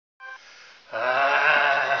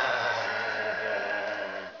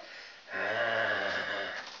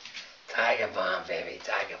Bomb, baby.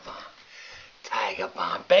 Tiger Bomb. Tiger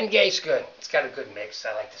Bomb. Ben Gay's good. It's got a good mix.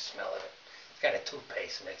 I like the smell of it. It's got a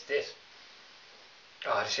toothpaste mix. This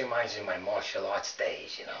reminds me of my martial arts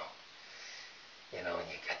days, you know. You know, and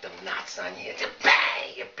you got them knots on you.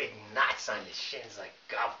 Bang! Your big knots on your shins like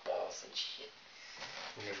golf balls and shit.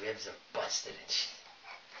 And your ribs are busted and shit.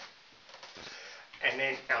 And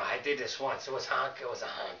then, I did this once. It was a Hong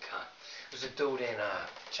Kong. It was a dude in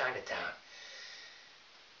Chinatown.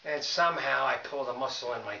 And somehow I pulled a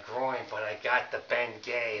muscle in my groin, but I got the Ben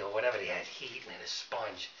Gay or whatever they had, heat and a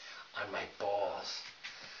sponge on my balls.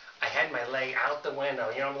 I had my leg out the window.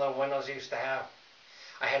 You know the windows I used to have?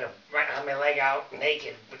 I had my leg out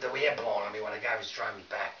naked with the air blowing on me when the guy was driving me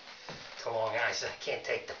back to Long Island. I said, I can't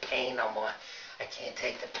take the pain no more. I can't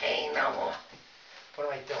take the pain no more. What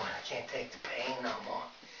am I doing? I can't take the pain no more.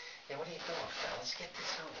 Yeah, what are you doing, fellas? Get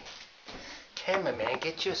this over. Cameraman,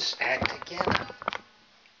 get your act together.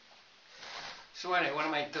 So anyway, what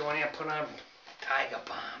am I doing here? Put on Tiger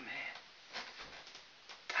Bomb, man.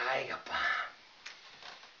 Tiger Bomb.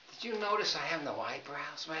 Did you notice I have no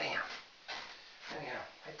eyebrows? Well, anyhow,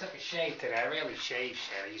 I took a shave today. I rarely shave.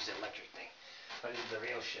 I use the electric thing. But I use the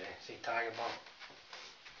real shave. See, Tiger Bomb?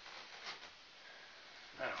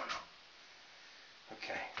 I don't know.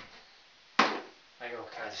 Okay. I got all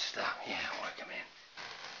kinds of stuff. Yeah, working, man.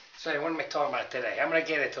 So what am I talking about today? I'm going to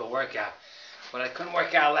get into a workout. But I couldn't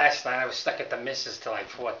work out last night. I was stuck at the missus till like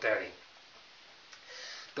 4:30.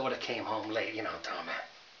 Daughter came home late, you know, Tommy.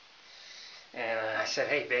 And I said,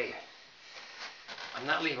 hey, babe, I'm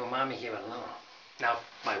not leaving Mommy here alone. Now,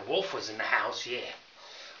 my wolf was in the house, yeah.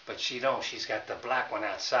 But she don't. She's got the black one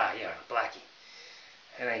outside, you know, the blackie.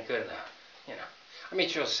 It ain't good enough, you know. I mean,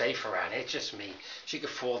 she'll safe around. It's just me. She could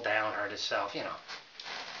fall down, hurt herself, you know.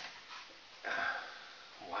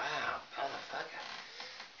 Wow, motherfucker.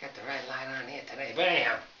 Got the right light on here today. But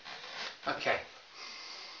anyhow, okay.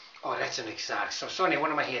 Oh, that's an exotic. So anyway,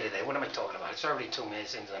 what am I here today? What am I talking about? It's already 2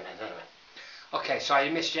 minutes into the minute. Anyway. Okay, so I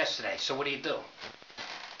missed yesterday. So what do?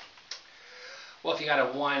 Well, if you got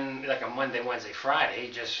a Monday, Wednesday, Friday,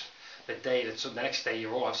 just the next day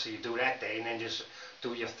you're off, so you do that day, and then just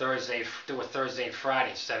do a Thursday and Friday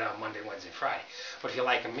instead of Monday, Wednesday, Friday. But if you're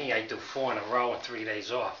like me, I do 4 in a row and 3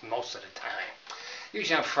 days off most of the time.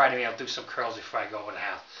 Usually on Friday, I'll do some curls before I go over the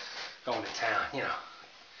house, going to town, you know.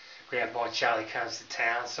 Grandpa Charlie comes to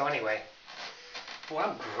town. So anyway, well,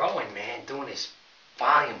 I'm growing, man, doing this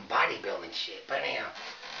volume bodybuilding shit. But anyhow,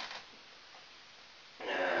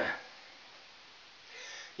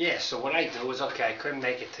 yeah, so what I do is, okay, I couldn't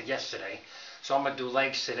make it to yesterday, so I'm going to do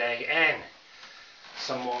legs today and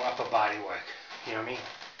some more upper body work, you know what I mean?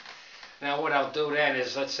 Now what I'll do then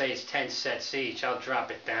is, let's say it's 10 sets each, I'll drop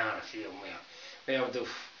it down a few, maybe I'll do,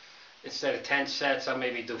 instead of 10 sets, I'll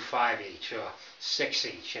maybe do 5 each, or 6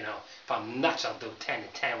 each, you know. If I'm nuts, I'll do 10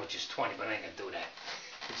 and 10, which is 20, but I ain't going to do that.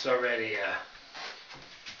 It's already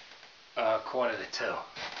 1:45.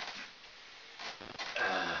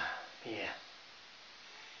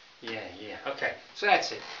 Yeah. Okay, so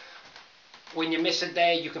that's it. When you miss a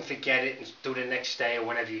day, you can forget it and do the next day or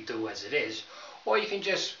whenever you do as it is. Or you can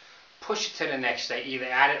just push it to the next day. Either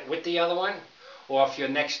add it with the other one, or if your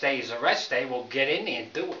next day is a rest day, well, get in there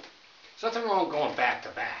and do it. There's nothing wrong going back to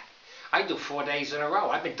back. I do 4 days in a row.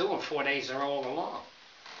 I've been doing 4 days in a row all along.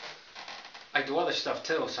 I do other stuff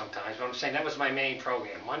too sometimes, but I'm saying that was my main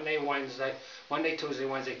program. Monday, Tuesday,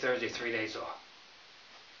 Wednesday, Thursday, 3 days off.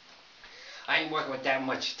 I ain't working with that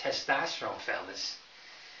much testosterone, fellas.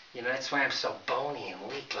 You know, that's why I'm so bony and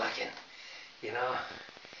weak looking. You know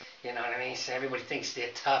what I mean? So everybody thinks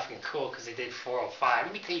they're tough and cool because they did 405.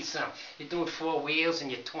 Let me tell you something. You're doing 4 wheels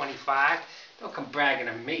and you're 25. Don't come bragging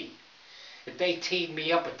to me. If they teed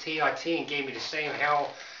me up with TRT and gave me the same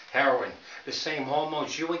heroin, the same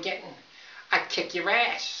hormones you were getting, I'd kick your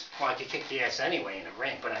ass. Well, I could kick your ass anyway in the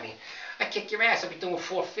ring, but I mean, I'd kick your ass. I'd be doing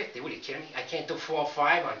 450. What are you kidding me? I can't do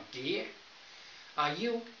 405 on gear? Are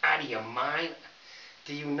you out of your mind?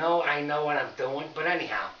 Do you know I know what I'm doing? But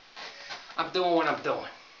anyhow, I'm doing what I'm doing.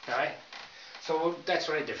 Alright? So that's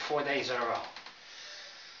what I did, 4 days in a row.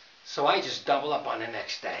 So I just double up on the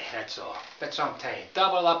next day. That's all. That's what I'm telling you.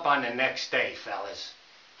 Double up on the next day, fellas.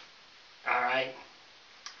 Alright?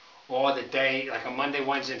 Or the day, like a Monday,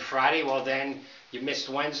 Wednesday, and Friday. Well, then you missed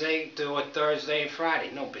Wednesday, do it Thursday and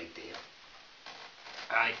Friday. No big deal.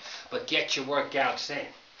 Alright? But get your workouts in.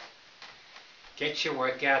 Get your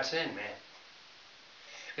workouts in, man.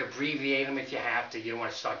 Abbreviate them if you have to. You don't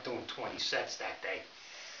want to start doing 20 sets that day.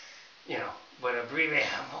 You know, but abbreviate.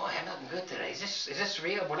 Boy, I'm looking good today. Is this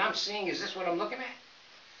real? What I'm seeing, is this what I'm looking at?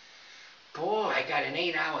 Boy, I got an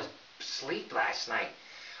 8 hours sleep last night.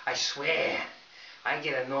 I swear. I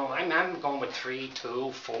get a normal. I mean, I'm going with 3,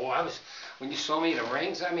 2, 4. When you saw me the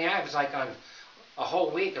rings. I mean, I was like on a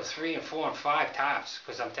whole week of 3 and 4 and 5 tops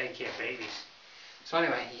because I'm taking care of babies. So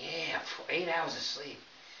anyway, yeah, 8 hours of sleep.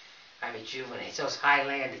 I rejuvenate. Those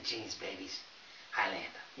Highlander jeans, babies. Highlander,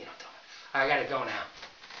 you know what I'm talking about. I gotta go now.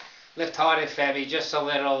 Lift hard in Febby, just a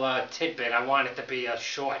little tidbit. I want it to be a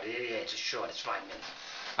short. Yeah, it's a short. It's 5 minutes.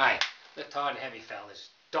 All right, lift hard and heavy, fellas.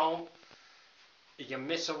 Don't. You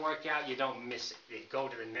miss a workout, you don't miss it. You go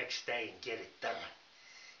to the next day and get it done.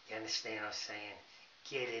 You understand what I'm saying?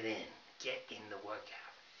 Get it in. Get in the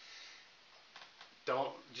workout.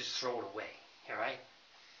 Don't just throw it away. All right?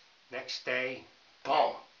 Next day,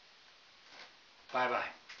 boom.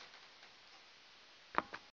 Bye-bye.